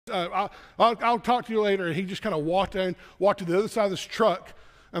I'll talk to you later. And he just kind of walked to the other side of this truck.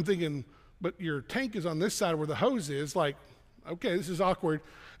 I'm thinking, but your tank is on this side where the hose is. Like, okay, this is awkward.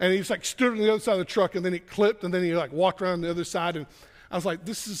 And he just like stood on the other side of the truck, and then it clipped, and then he like walked around the other side. And I was like,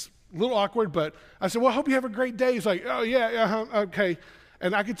 this is a little awkward, but I said, well, I hope you have a great day. He's like, oh, yeah, okay.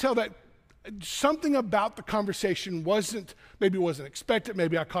 And I could tell that something about the conversation wasn't expected.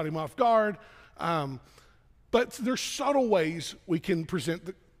 Maybe I caught him off guard. But there's subtle ways we can present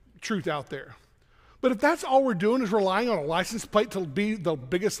the truth out there. But if that's all we're doing is relying on a license plate to be the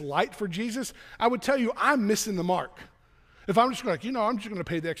biggest light for Jesus, I would tell you I'm missing the mark. If I'm just like, I'm just going to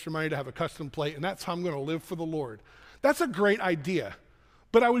pay the extra money to have a custom plate, and that's how I'm going to live for the Lord. That's a great idea.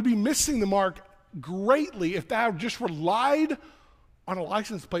 But I would be missing the mark greatly if I just relied on a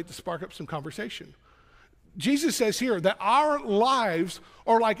license plate to spark up some conversation. Jesus says here that our lives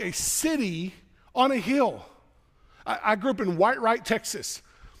are like a city on a hill. I grew up in Whitewright, Texas.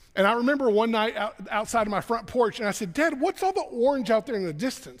 And I remember one night outside of my front porch, and I said, Dad, what's all the orange out there in the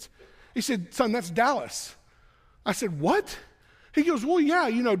distance? He said, son, that's Dallas. I said, what? He goes, well, yeah,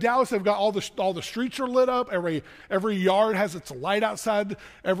 Dallas, they've got all the streets are lit up. Every yard has its light outside.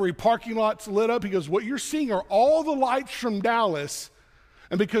 Every parking lot's lit up. He goes, what you're seeing are all the lights from Dallas.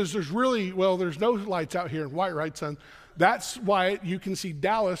 And because there's no lights out here in Whitewright, son. That's why you can see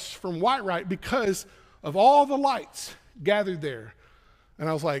Dallas from Whitewright, because of all the lights gathered there. And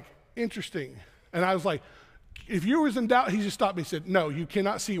I was like, interesting. And I was like, if you was in Dallas, he just stopped me and said, no, you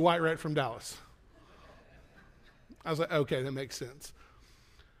cannot see Whitewright from Dallas. I was like, okay, that makes sense.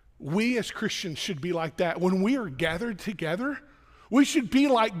 We as Christians should be like that. When we are gathered together, we should be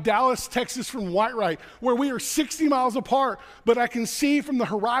like Dallas, Texas from Whitewright, where we are 60 miles apart, but I can see from the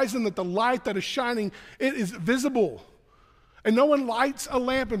horizon that the light that is shining, it is visible. And no one lights a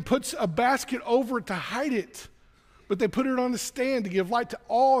lamp and puts a basket over it to hide it, but they put it on a stand to give light to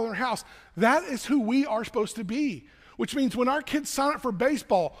all in their house. That is who we are supposed to be. Which means when our kids sign up for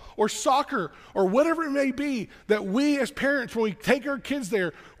baseball or soccer or whatever it may be, that we as parents, when we take our kids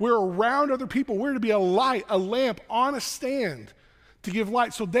there, we're around other people. We're to be a light, a lamp on a stand to give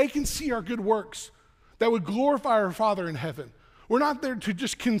light so they can see our good works that would glorify our Father in heaven. We're not there to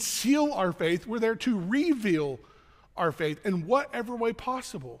just conceal our faith. We're there to reveal our faith in whatever way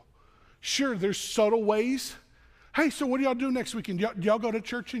possible. Sure, there's subtle ways. Hey, so what do y'all do next weekend? Do y'all go to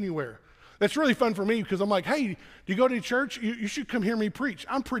church anywhere? That's really fun for me because I'm like, hey, do you go to church? You should come hear me preach.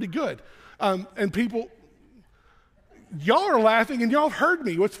 I'm pretty good. And people, y'all are laughing and y'all have heard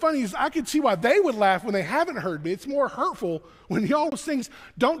me. What's funny is I can see why they would laugh when they haven't heard me. It's more hurtful when y'all those things.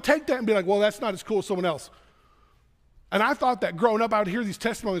 Don't take that and be like, well, that's not as cool as someone else. And I thought that growing up, I would hear these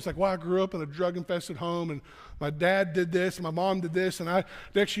testimonies like, well, I grew up in a drug-infested home, and my dad did this, and my mom did this, and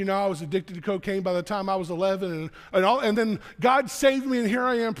next you know, I was addicted to cocaine by the time I was 11, and then God saved me, and here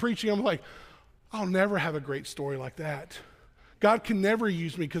I am preaching. I'm like, I'll never have a great story like that. God can never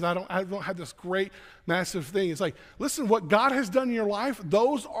use me because I don't have this great, massive thing. It's like, listen, what God has done in your life,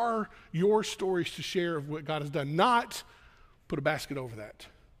 those are your stories to share of what God has done, not put a basket over that.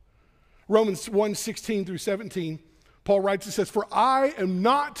 Romans 1:16 through 17, Paul writes and says, for I am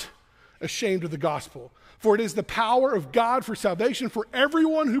not ashamed of the gospel, for it is the power of God for salvation for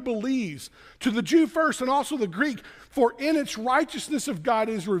everyone who believes, to the Jew first and also the Greek, for in its righteousness of God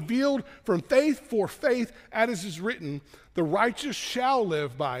is revealed from faith for faith, as is written, the righteous shall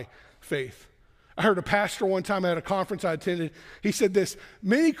live by faith. I heard a pastor one time at a conference I attended, he said this,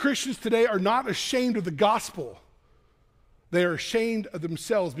 many Christians today are not ashamed of the gospel. They are ashamed of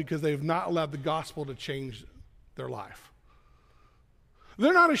themselves because they have not allowed the gospel to change their life.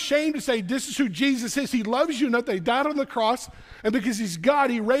 They're not ashamed to say, this is who Jesus is. He loves you enough that he died on the cross, and because he's God,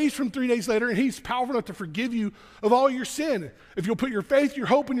 he raised from 3 days later, and he's powerful enough to forgive you of all your sin if you'll put your faith, your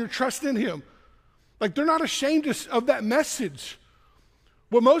hope, and your trust in him. Like, they're not ashamed of that message.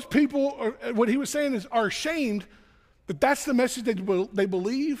 What most people, what he was saying is, are ashamed that that's the message they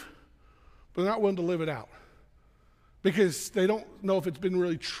believe, but they're not willing to live it out because they don't know if it's been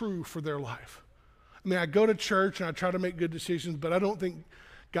really true for their life. I mean, I go to church and I try to make good decisions, but I don't think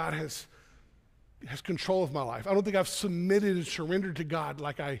God has control of my life. I don't think I've submitted and surrendered to God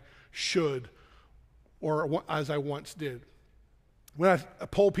like I should or as I once did. When I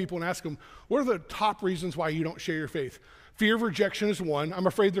poll people and ask them, what are the top reasons why you don't share your faith? Fear of rejection is one. I'm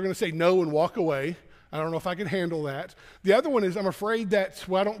afraid they're going to say no and walk away. I don't know if I can handle that. The other one is I'm afraid that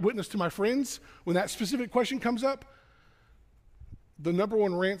I don't witness to my friends. When that specific question comes up, the number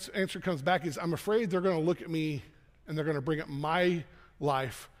one answer comes back is I'm afraid they're going to look at me and they're going to bring up my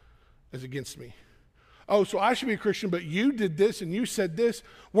life as against me. Oh, so I should be a Christian, but you did this and you said this.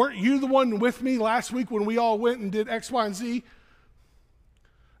 Weren't you the one with me last week when we all went and did X, Y, and Z?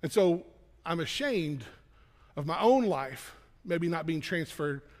 And so I'm ashamed of my own life, maybe not being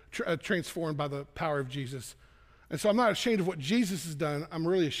transformed by the power of Jesus. And so I'm not ashamed of what Jesus has done. I'm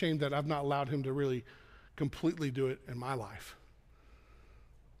really ashamed that I've not allowed him to really completely do it in my life.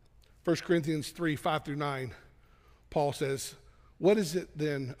 1 Corinthians 3, 5 through 9, Paul says, what is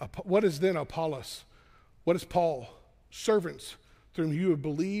then Apollos? What is Paul? Servants through whom you have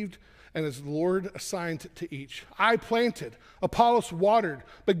believed, and as the Lord assigned to each. I planted, Apollos watered,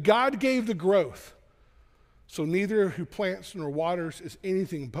 but God gave the growth. So neither who plants nor waters is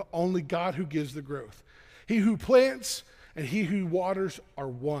anything, but only God who gives the growth. He who plants and he who waters are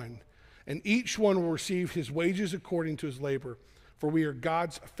one, and each one will receive his wages according to his labor. For we are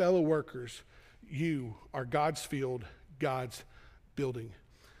God's fellow workers. You are God's field, God's building.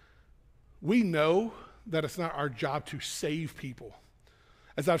 We know that it's not our job to save people.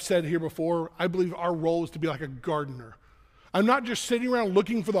 As I've said here before, I believe our role is to be like a gardener. I'm not just sitting around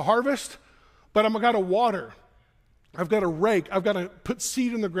looking for the harvest, but I've got to water. I've got to rake. I've got to put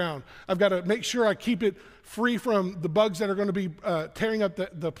seed in the ground. I've got to make sure I keep it free from the bugs that are going to be tearing up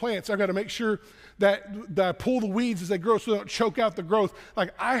the plants. I've got to make sure that I pull the weeds as they grow so they don't choke out the growth.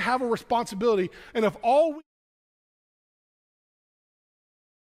 Like, I have a responsibility, and if all we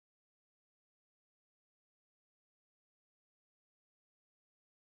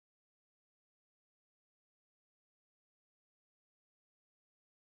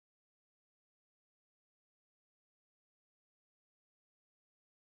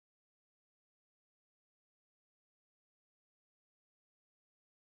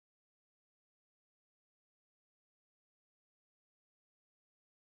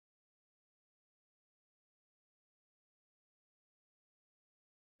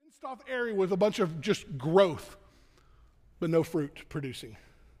fenced off area with a bunch of just growth, but no fruit producing.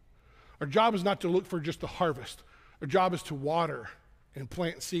 Our job is not to look for just the harvest. Our job is to water and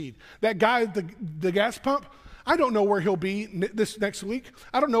plant seed. That guy at the gas pump, I don't know where he'll be this next week.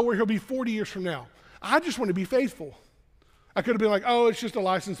 I don't know where he'll be 40 years from now. I just want to be faithful. I could have been like, oh, it's just a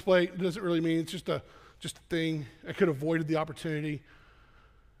license plate. It doesn't really mean it's just a thing. I could have avoided the opportunity.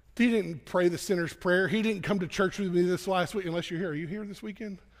 He didn't pray the sinner's prayer. He didn't come to church with me this last week, unless you're here. Are you here this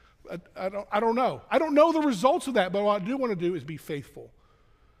weekend? I don't know. I don't know the results of that, but what I do want to do is be faithful.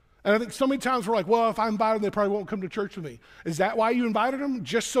 And I think so many times we're like, well, if I invite them, they probably won't come to church with me. Is that why you invited them?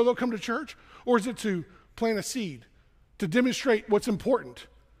 Just so they'll come to church? Or is it to plant a seed, to demonstrate what's important,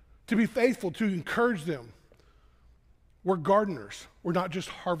 to be faithful, to encourage them? We're gardeners. We're not just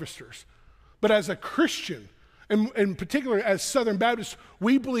harvesters. But as a Christian, and in particular as Southern Baptists,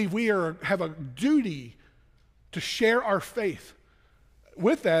 we believe we have a duty to share our faith.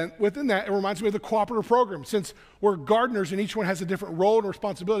 Within that, it reminds me of the cooperative program. Since we're gardeners and each one has a different role and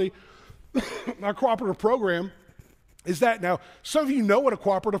responsibility, our cooperative program is that. Now, some of you know what a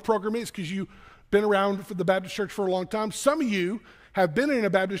cooperative program is because you've been around for the Baptist church for a long time. Some of you have been in a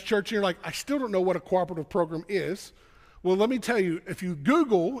Baptist church and you're like, I still don't know what a cooperative program is. Well, let me tell you, if you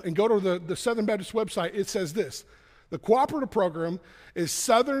Google and go to the Southern Baptist website, it says this. The cooperative program is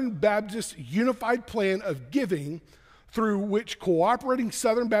Southern Baptist unified plan of giving through which cooperating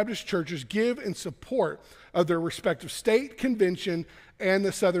Southern Baptist churches give in support of their respective state convention and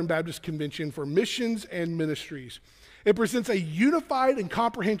the Southern Baptist Convention for missions and ministries. It presents a unified and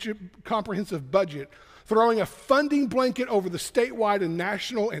comprehensive budget, throwing a funding blanket over the statewide and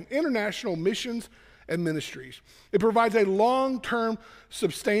national and international missions and ministries. It provides a long-term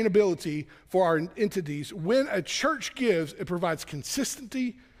sustainability for our entities. When a church gives, it provides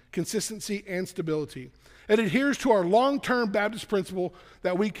consistency, and stability. It adheres to our long-term Baptist principle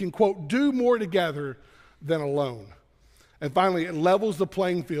that we can, quote, do more together than alone. And finally, it levels the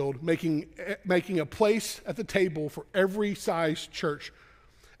playing field, making a place at the table for every size church.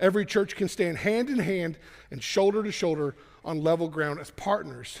 Every church can stand hand in hand and shoulder to shoulder on level ground as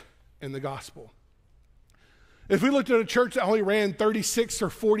partners in the gospel. If we looked at a church that only ran 36 or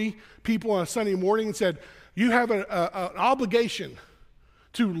 40 people on a Sunday morning and said, you have an obligation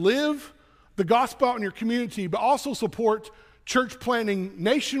to live the gospel out in your community, but also support church planting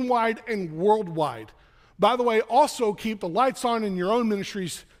nationwide and worldwide. By the way, also keep the lights on in your own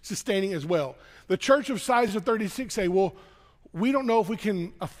ministries sustaining as well. The church of size of 36 say, well, we don't know if we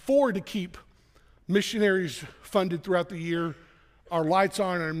can afford to keep missionaries funded throughout the year, our lights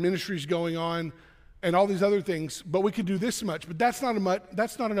on, our ministries going on, and all these other things, but we could do this much. But that's not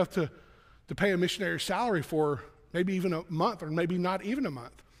enough to pay a missionary salary for maybe even a month, or maybe not even a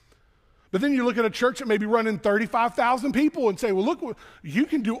month. But then you look at a church that may be running 35,000 people and say, well, look, you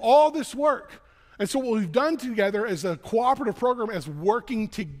can do all this work. And so what we've done together as a cooperative program is working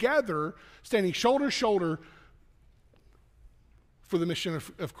together, standing shoulder to shoulder, for the mission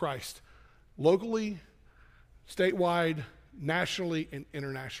of Christ, locally, statewide, nationally, and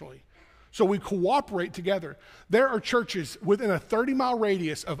internationally. So we cooperate together. There are churches within a 30-mile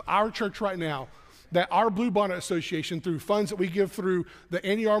radius of our church right now that our Blue Bonnet Association, through funds that we give through the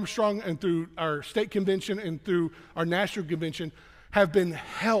Annie Armstrong and through our state convention and through our national convention, have been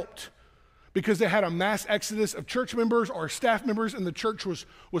helped because they had a mass exodus of church members or staff members, and the church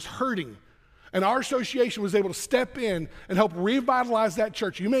was hurting. And our association was able to step in and help revitalize that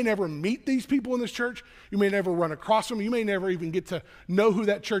church. You may never meet these people in this church. You may never run across them. You may never even get to know who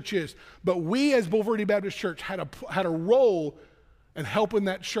that church is. But we as Bulverde Baptist Church had a role in helping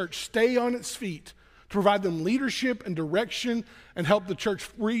that church stay on its feet, to provide them leadership and direction and help the church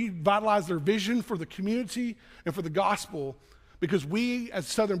revitalize their vision for the community and for the gospel, because we as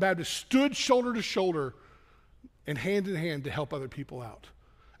Southern Baptists stood shoulder to shoulder and hand in hand to help other people out.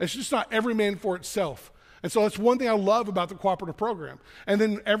 It's just not every man for itself. And so that's one thing I love about the cooperative program. And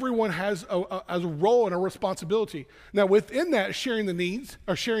then everyone has a role and a responsibility. Now within that, sharing the needs,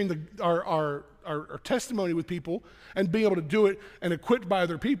 or sharing our testimony with people and being able to do it and equipped by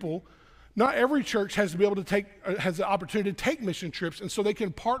other people, not every church has to be able to has the opportunity to take mission trips, and so they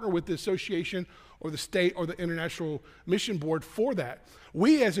can partner with the association or the state or the International Mission Board for that.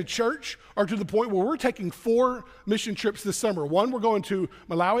 We as a church are to the point where we're taking 4 mission trips this summer. One, we're going to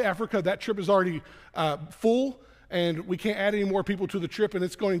Malawi, Africa. That trip is already full, and we can't add any more people to the trip, and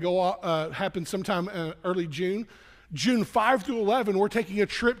it's going to happen sometime early June. June 5 through 11, we're taking a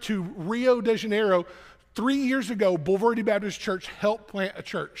trip to Rio de Janeiro. 3 years ago, Bulverde Baptist Church helped plant a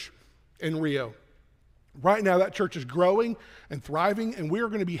church in Rio. Right now, that church is growing and thriving, and we are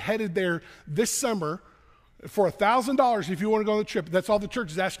going to be headed there this summer for $1,000 if you want to go on the trip. That's all the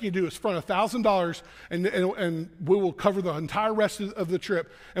church is asking you to do, is front $1,000, and we will cover the entire rest of the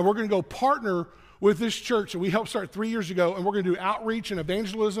trip. And we're going to go partner with this church that we helped start 3 years ago, and we're going to do outreach and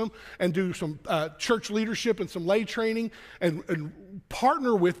evangelism and do some church leadership and some lay training and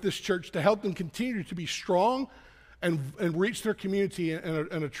partner with this church to help them continue to be strong and reach their community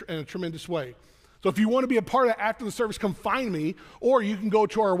in a tremendous way. So if you want to be a part of that after the service, come find me, or you can go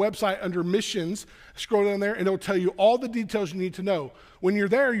to our website under missions, scroll down there, and it'll tell you all the details you need to know. When you're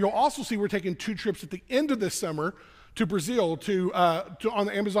there, you'll also see we're taking 2 trips at the end of this summer to Brazil, on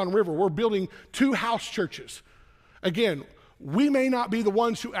the Amazon River. We're building 2 house churches. Again, we may not be the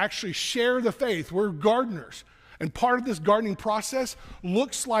ones who actually share the faith. We're gardeners. And part of this gardening process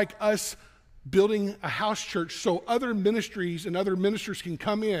looks like us building a house church so other ministries and other ministers can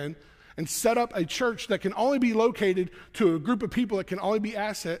come in and set up a church that can only be located to a group of people that can only be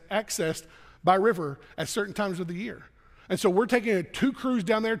accessed by river at certain times of the year. And so we're taking 2 crews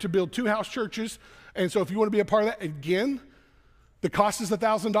down there to build 2 house churches. And so if you want to be a part of that, again, the cost is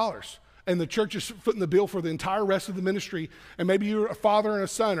 $1,000. And the church is footing the bill for the entire rest of the ministry. And maybe you're a father and a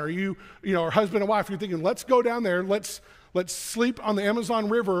son, or you know, or husband and wife. You're thinking, let's go down there, let's sleep on the Amazon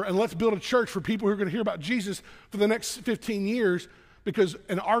River, and let's build a church for people who are going to hear about Jesus for the next 15 years. Because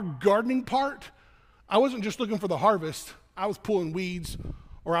in our gardening part, I wasn't just looking for the harvest. I was pulling weeds,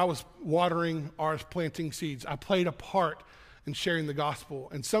 or I was watering, or I was planting seeds. I played a part in sharing the gospel.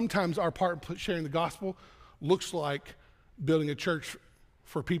 And sometimes our part in sharing the gospel looks like building a church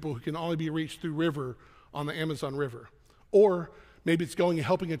for people who can only be reached through river on the Amazon River. Or maybe it's going and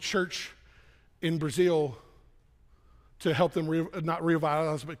helping a church in Brazil to help them not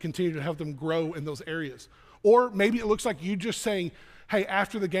revitalize, but continue to help them grow in those areas. Or maybe it looks like you just saying, hey,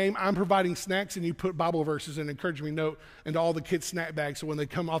 after the game, I'm providing snacks, and you put Bible verses and encouragement note into all the kids' snack bags, so when they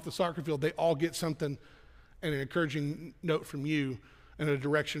come off the soccer field, they all get something and an encouraging note from you and a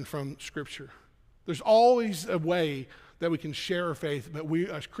direction from Scripture. There's always a way that we can share our faith, but we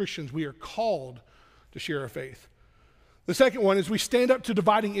as Christians, we are called to share our faith. The second one is we stand up to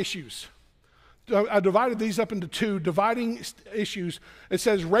dividing issues. I divided these up into 2 dividing issues. It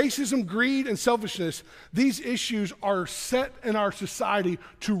says racism, greed, and selfishness. These issues are set in our society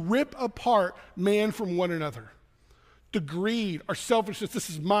to rip apart man from one another. The greed or selfishness,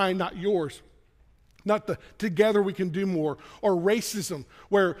 this is mine, not yours. Not the together we can do more. Or racism,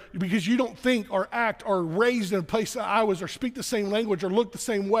 where because you don't think or act or raised in a place that I was, or speak the same language or look the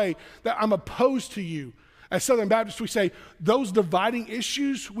same way, that I'm opposed to you. As Southern Baptists, we say those dividing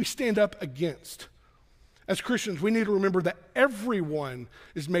issues we stand up against. As Christians, we need to remember that everyone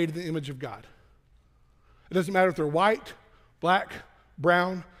is made in the image of God. It doesn't matter if they're white, black,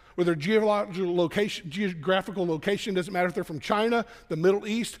 brown, or their geographical location. It doesn't matter if they're from China, the Middle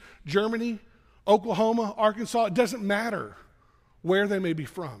East, Germany, Oklahoma, Arkansas. It doesn't matter where they may be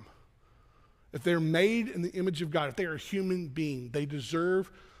from. If they're made in the image of God, if they are a human being, they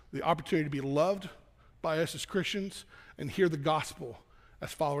deserve the opportunity to be loved by us as Christians and hear the gospel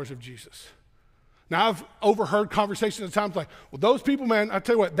as followers of Jesus. Now, I've overheard conversations at times like, well, those people, man, I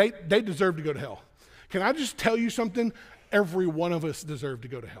tell you what, they deserve to go to hell. Can I just tell you something? Every one of us deserve to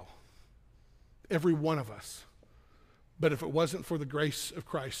go to hell. Every one of us. But if it wasn't for the grace of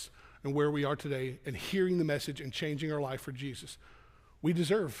Christ and where we are today and hearing the message and changing our life for Jesus, we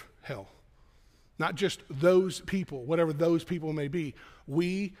deserve hell. Not just those people, whatever those people may be.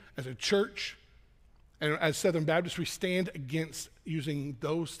 We, as a church and as Southern Baptists, we stand against using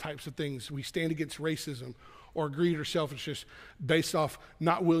those types of things. We stand against racism or greed or selfishness based off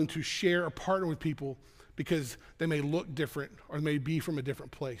not willing to share or partner with people because they may look different or may be from a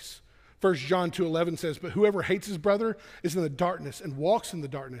different place. 1 John 2:11 says, but whoever hates his brother is in the darkness and walks in the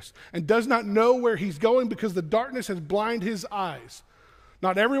darkness and does not know where he's going because the darkness has blinded his eyes.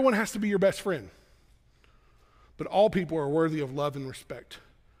 Not everyone has to be your best friend, but all people are worthy of love and respect.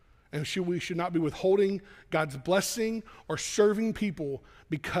 And we should not be withholding God's blessing or serving people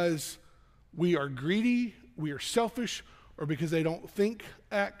because we are greedy, we are selfish, or because they don't think,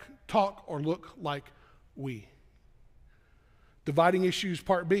 act, talk, or look like we. Dividing issues,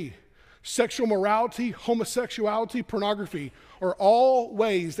 part B. Sexual morality, homosexuality, pornography are all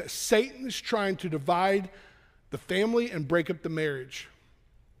ways that Satan is trying to divide the family and break up the marriage.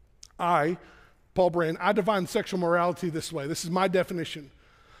 Paul Brand, I define sexual morality this way. This is my definition.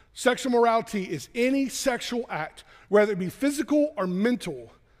 Sexual morality is any sexual act, whether it be physical or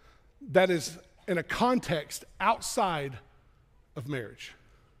mental, that is in a context outside of marriage.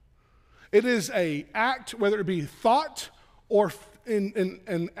 It is an act, whether it be thought or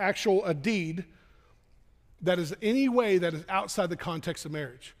in actual a deed, that is any way that is outside the context of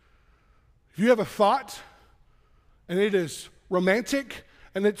marriage. If you have a thought and it is romantic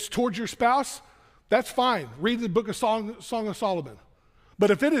and it's towards your spouse, that's fine. Read the book of Song of Solomon. But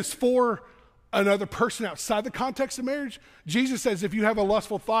if it is for another person outside the context of marriage, Jesus says if you have a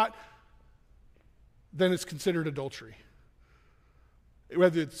lustful thought, then it's considered adultery.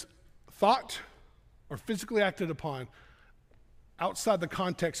 Whether it's thought or physically acted upon outside the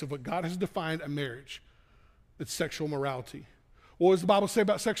context of what God has defined a marriage, it's sexual morality. What does the Bible say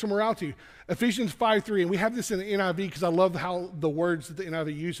about sexual morality? Ephesians 5:3, and we have this in the NIV because I love how the words that the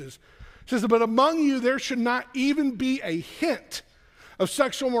NIV uses. It says, but among you there should not even be a hint of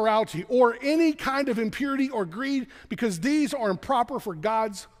sexual morality or any kind of impurity or greed, because these are improper for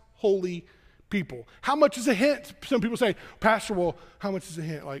God's holy people. How much is a hint? Some people say, Pastor, well, how much is a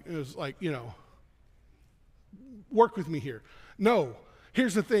hint? Like, it was like, work with me here. No,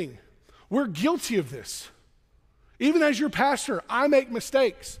 here's the thing. We're guilty of this. Even as your pastor, I make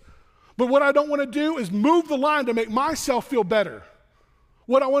mistakes. But what I don't want to do is move the line to make myself feel better.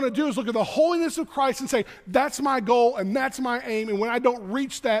 What I want to do is look at the holiness of Christ and say, that's my goal and that's my aim. And when I don't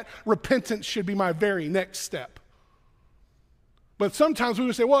reach that, repentance should be my very next step. But sometimes we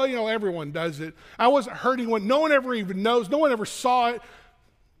would say, well, everyone does it. I wasn't hurting when no one ever even knows. No one ever saw it.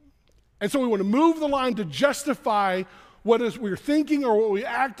 And so we want to move the line to justify what is we're thinking or what we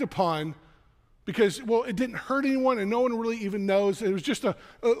act upon because, well, it didn't hurt anyone and no one really even knows. It was just a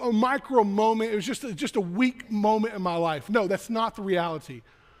micro moment. It was just a weak moment in my life. No, that's not the reality.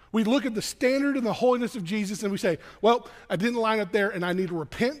 We look at the standard and the holiness of Jesus and we say, well, I didn't line up there and I need to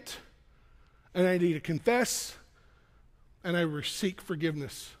repent and I need to confess and I seek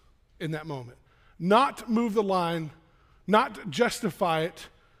forgiveness in that moment. Not move the line, not justify it,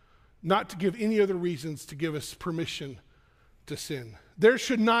 not to give any other reasons to give us permission to sin. There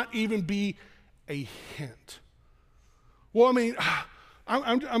should not even be a hint. Well, I mean,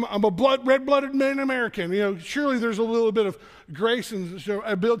 I'm a red-blooded man American. Surely there's a little bit of grace and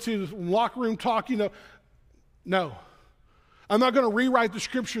ability to locker room talk. No, I'm not going to rewrite the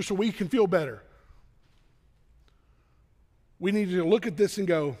scripture so we can feel better. We need to look at this and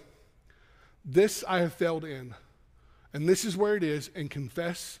go, this I have failed in, and this is where it is, and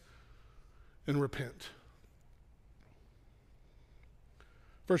confess and repent.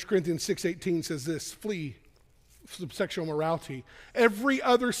 1 Corinthians 6:18 says this, flee from sexual immorality. Every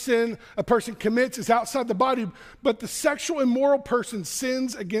other sin a person commits is outside the body, but the sexual immoral person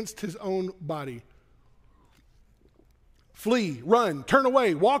sins against his own body. Flee, run, turn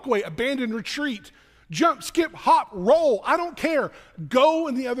away, walk away, abandon, retreat, jump, skip, hop, roll. I don't care. Go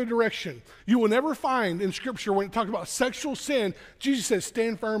in the other direction. You will never find in Scripture when it talks about sexual sin, Jesus says,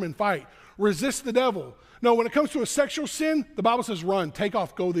 stand firm and fight. Resist the devil. No, when it comes to a sexual sin, the Bible says run, take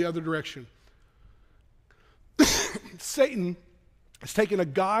off, go the other direction. Satan has taken a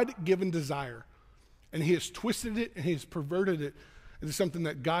God-given desire and he has twisted it and he has perverted it It is something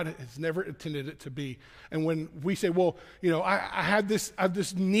that God has never intended it to be. And when we say, well, I have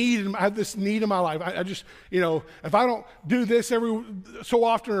this need in my life. I just, if I don't do this every so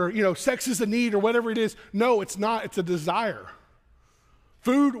often, or, sex is a need or whatever it is. No, it's not. It's a desire.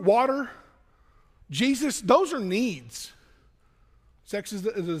 Food, water, Jesus, those are needs. Sex is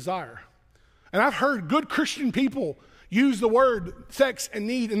a desire. And I've heard good Christian people use the word sex and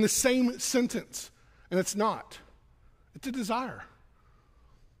need in the same sentence, and it's not. It's a desire.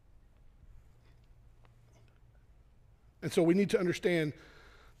 And so we need to understand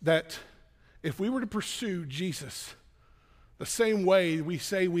that if we were to pursue Jesus the same way we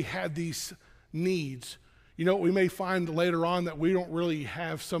say we had these needs, we may find later on that we don't really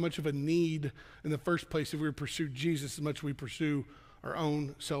have so much of a need in the first place if we pursue Jesus as much as we pursue our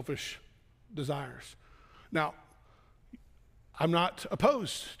own selfish desires. Now, I'm not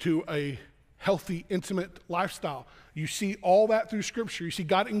opposed to a healthy, intimate lifestyle. You see all that through Scripture. You see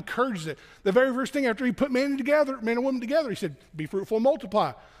God encourages it. The very first thing after he put man and woman together, he said, be fruitful and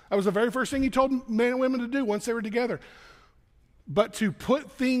multiply. That was the very first thing he told men and women to do once they were together. But to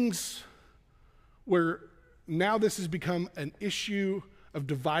put things where now this has become an issue of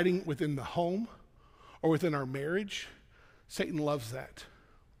dividing within the home or within our marriage, Satan loves that.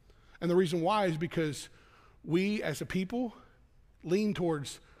 And the reason why is because we as a people lean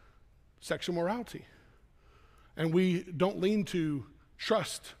towards sexual morality. And we don't lean to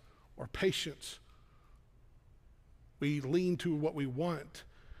trust or patience. We lean to what we want.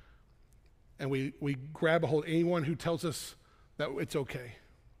 And we grab a hold of anyone who tells us that it's okay.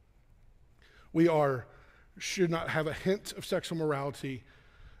 We should not have a hint of sexual morality.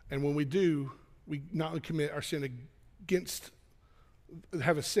 And when we do, we not only commit our sin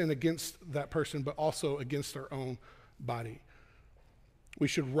have a sin against that person, but also against our own body. We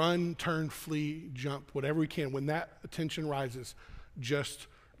should run, turn, flee, jump, whatever we can. When that attention rises, just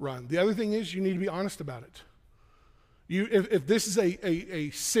run. The other thing is you need to be honest about it. If this is a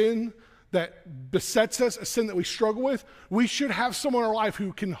sin that besets us, a sin that we struggle with, we should have someone in our life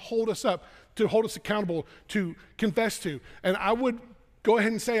who can hold us up, to hold us accountable, to confess to. And I would go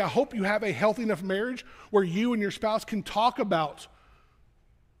ahead and say, I hope you have a healthy enough marriage where you and your spouse can talk about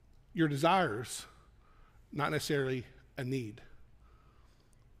your desires, not necessarily a need.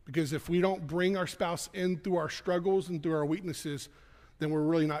 Because if we don't bring our spouse in through our struggles and through our weaknesses, then we're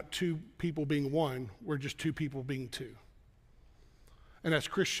really not two people being one. We're just two people being two. And as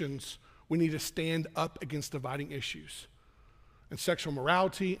Christians, we need to stand up against dividing issues. And sexual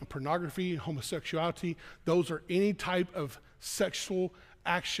morality and pornography, homosexuality, those are any type of sexual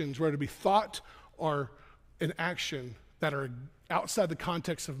actions, whether it be thought or an action, that are outside the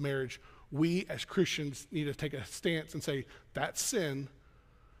context of marriage. We as Christians need to take a stance and say, that's sin,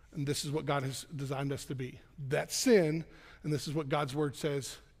 and this is what God has designed us to be. That's sin, and this is what God's word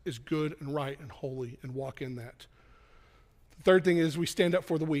says is good and right and holy, and walk in that. The third thing is we stand up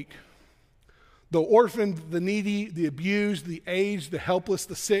for the weak. The orphaned, the needy, the abused, the aged, the helpless,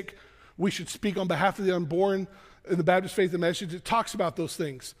 the sick. We should speak on behalf of the unborn. In the Baptist Faith and Message, it talks about those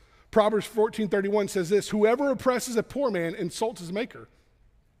things. Proverbs 14:31 says this, whoever oppresses a poor man insults his maker,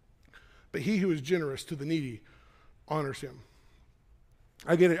 but he who is generous to the needy honors him.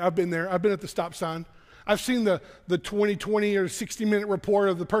 I get it. I've been there. I've been at the stop sign. I've seen the 20 or 60-minute report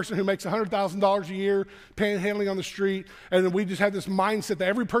of the person who makes $100,000 a year panhandling on the street, and we just have this mindset that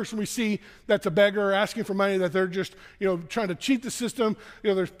every person we see that's a beggar or asking for money, that they're just trying to cheat the system.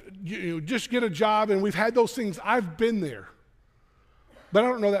 Just get a job, and we've had those things. I've been there, but I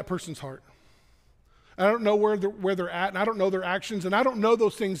don't know that person's heart. I don't know where they're at, and I don't know their actions, and I don't know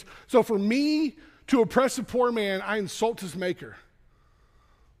those things. So for me to oppress a poor man, I insult his maker.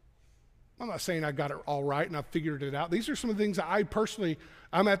 I'm not saying I got it all right and I figured it out. These are some of the things that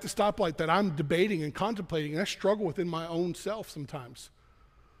I'm at the stoplight that I'm debating and contemplating, and I struggle within my own self sometimes.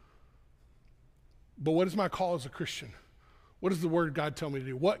 But what is my call as a Christian? What does the Word of God tell me to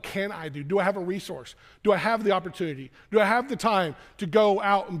do? What can I do? Do I have a resource? Do I have the opportunity? Do I have the time to go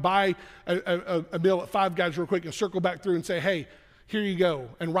out and buy a meal at Five Guys real quick and circle back through and say, hey, here you go,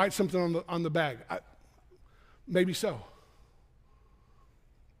 and write something on the bag? Maybe so.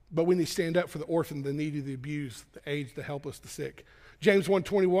 But we need to stand up for the orphan, the needy, the abused, the aged, the helpless, the sick. James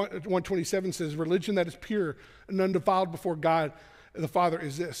 1:27 says, religion that is pure and undefiled before God the Father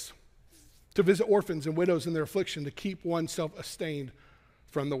is this, to visit orphans and widows in their affliction, to keep oneself abstained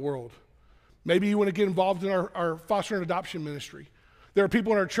from the world. Maybe you want to get involved in our foster and adoption ministry. There are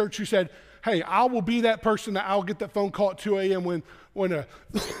people in our church who said, hey, I will be that person that I'll get that phone call at 2 a.m. when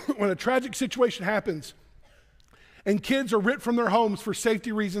a tragic situation happens and kids are ripped from their homes for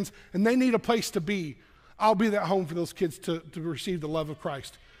safety reasons and they need a place to be. I'll be that home for those kids to receive the love of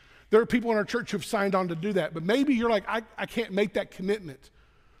Christ. There are people in our church who've signed on to do that, but maybe you're like, I can't make that commitment.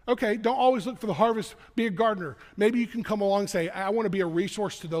 Okay, don't always look for the harvest. Be a gardener. Maybe you can come along and say, I want to be a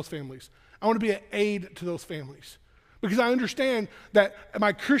resource to those families. I want to be an aid to those families. Because I understand that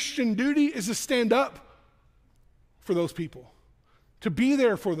my Christian duty is to stand up for those people, to be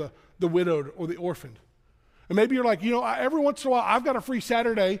there for the widowed or the orphaned. And maybe you're like, every once in a while, I've got a free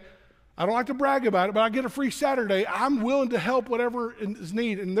Saturday. I don't like to brag about it, but I get a free Saturday. I'm willing to help whatever is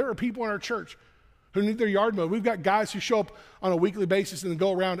needed. And there are people in our church who need their yard mowed. We've got guys who show up on a weekly basis and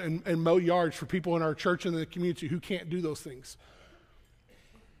go around and mow yards for people in our church and in the community who can't do those things.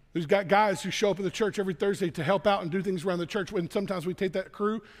 There's got guys who show up at the church every Thursday to help out and do things around the church, when sometimes we take that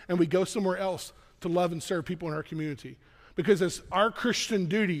crew and we go somewhere else to love and serve people in our community. Because it's our Christian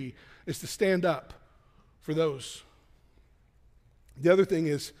duty is to stand up for those. The other thing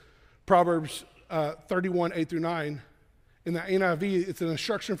is Proverbs 31, 8 through 9. In the NIV, it's an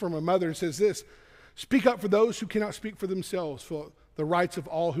instruction from a mother. It says this: speak up for those who cannot speak for themselves, for the rights of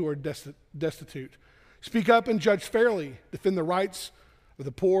all who are destitute. Speak up and judge fairly. Defend the rights of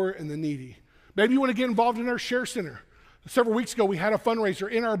the poor and the needy. Maybe you want to get involved in our share center. Several weeks ago, we had a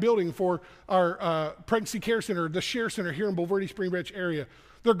fundraiser in our building for our pregnancy care center, the share center here in Bulverde, Spring Branch area.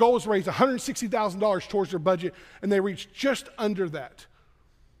 Their goal was to raise $160,000 towards their budget, and they reached just under that.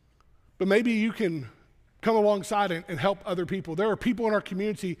 But maybe you can come alongside and help other people. There are people in our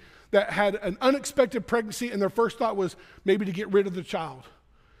community that had an unexpected pregnancy, and their first thought was maybe to get rid of the child.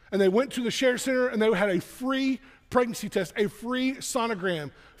 And they went to the share center, and they had a free pregnancy test, a free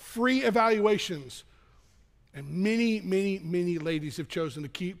sonogram, free evaluations. And many, many, many ladies have chosen to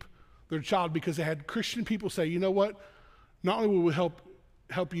keep their child because they had Christian people say, you know what? Not only will we help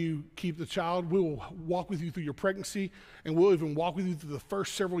you keep the child, we will walk with you through your pregnancy, and we'll even walk with you through the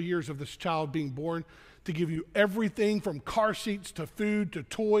first several years of this child being born to give you everything from car seats to food to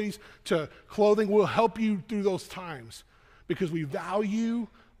toys to clothing. We'll help you through those times because we value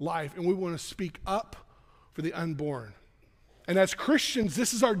life and we want to speak up for the unborn. And as Christians,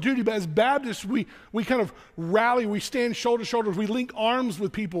 this is our duty. But as Baptists, we kind of rally, we stand shoulder to shoulder, we link arms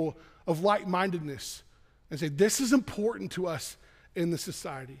with people of like-mindedness and say, this is important to us in the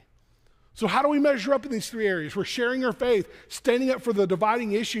society. So how do we measure up in these three areas? We're sharing our faith, standing up for the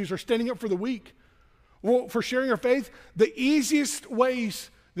dividing issues, or standing up for the weak. Well, for sharing our faith, the easiest ways,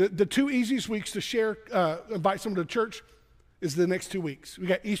 the two easiest weeks to share, invite someone to church is the next 2 weeks. We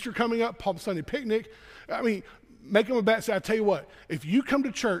got Easter coming up, Palm Sunday picnic. I mean, make them a bet. Say, I tell you what, if you come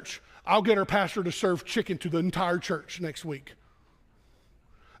to church, I'll get our pastor to serve chicken to the entire church next week.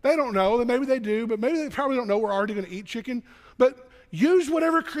 They don't know. Maybe they do, but maybe they probably don't know we're already going to eat chicken. But use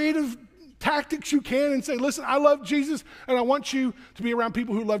whatever creative tactics you can and say, listen, I love Jesus, and I want you to be around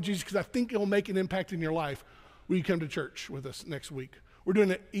people who love Jesus because I think it'll make an impact in your life when you come to church with us next week. We're doing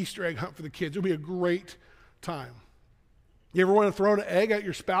an Easter egg hunt for the kids. It'll be a great time. You ever want to throw an egg at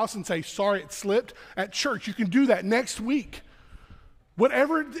your spouse and say, sorry, it slipped? At church, you can do that next week.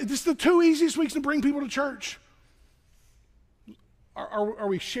 Whatever, it's the two easiest weeks to bring people to church. Are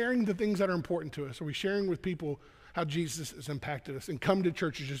we sharing the things that are important to us? Are we sharing with people how Jesus has impacted us? And come to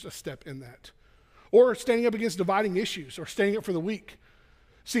church is just a step in that. Or standing up against dividing issues, or standing up for the weak.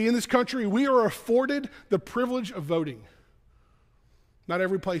 See, in this country, we are afforded the privilege of voting. Not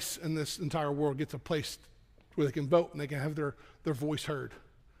every place in this entire world gets a place where they can vote and they can have their voice heard.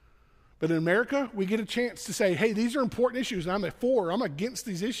 But in America, we get a chance to say, hey, these are important issues, and I'm against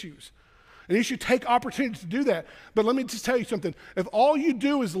these issues. And you should take opportunity to do that. But let me just tell you something. If all you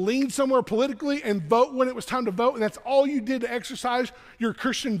do is lean somewhere politically and vote when it was time to vote, and that's all you did to exercise your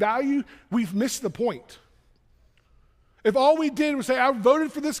Christian value, we've missed the point. If all we did was say, I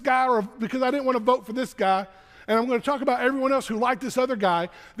voted for this guy or because I didn't want to vote for this guy, and I'm going to talk about everyone else who liked this other guy,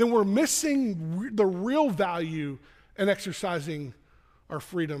 then we're missing the real value in exercising our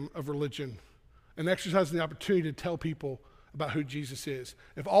freedom of religion and exercising the opportunity to tell people about who Jesus is.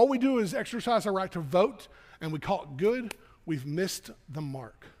 If all we do is exercise our right to vote and we call it good, we've missed the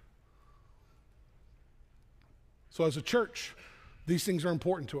mark. So as a church, these things are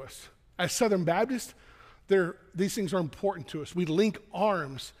important to us. As Southern Baptists, these things are important to us. We link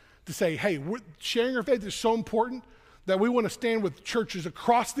arms to say, hey, sharing our faith is so important that we want to stand with churches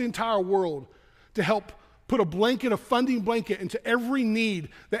across the entire world to help put a funding blanket into every need,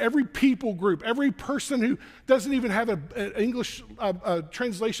 that every people group, every person who doesn't even have an English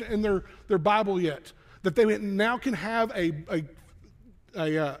translation in their Bible yet, that they now can have a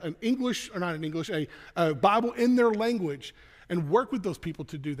Bible in their language and work with those people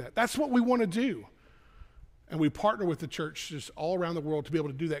to do that. That's what we want to do. And we partner with the church just all around the world to be able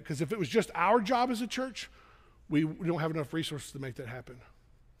to do that. Because if it was just our job as a church, we don't have enough resources to make that happen.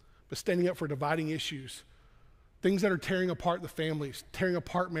 But standing up for dividing issues, things that are tearing apart the families, tearing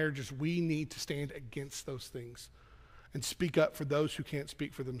apart marriages, we need to stand against those things and speak up for those who can't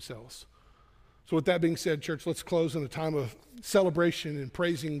speak for themselves. So with that being said, church, let's close in a time of celebration and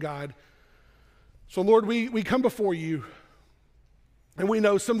praising God. So Lord, we come before you, and we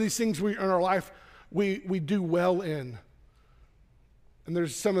know some of these things in our life we do well in. And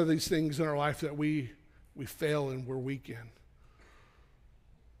there's some of these things in our life that we fail and we're weak in.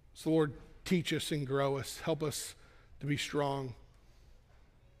 So Lord, teach us and grow us. Help us to be strong.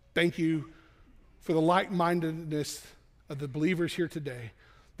 Thank you for the like-mindedness of the believers here today,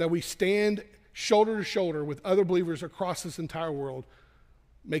 that we stand shoulder to shoulder with other believers across this entire world,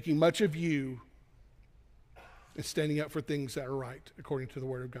 making much of you and standing up for things that are right according to the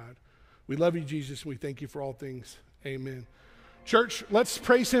Word of God. We love you, Jesus, and we thank you for all things. Amen. Church, let's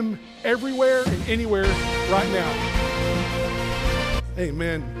praise him everywhere and anywhere right now.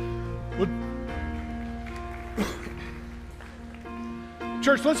 Amen.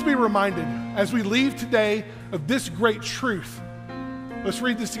 Church, let's be reminded as we leave today of this great truth. Let's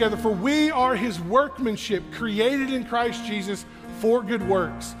read this together. For we are his workmanship, created in Christ Jesus for good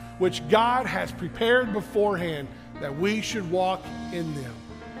works, which God has prepared beforehand that we should walk in them.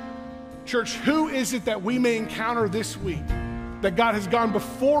 Church, who is it that we may encounter this week that God has gone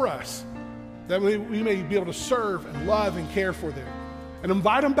before us, that we may be able to serve and love and care for them? And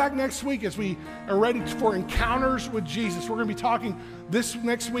invite them back next week as we are ready for encounters with Jesus. We're going to be talking this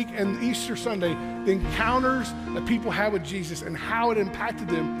next week and Easter Sunday, the encounters that people have with Jesus and how it impacted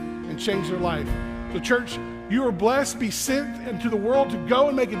them and changed their life. So church, you are blessed, be sent into the world to go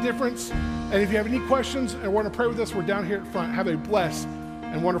and make a difference. And if you have any questions and want to pray with us, we're down here at front. Have a blessed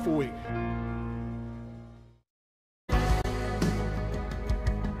and wonderful week.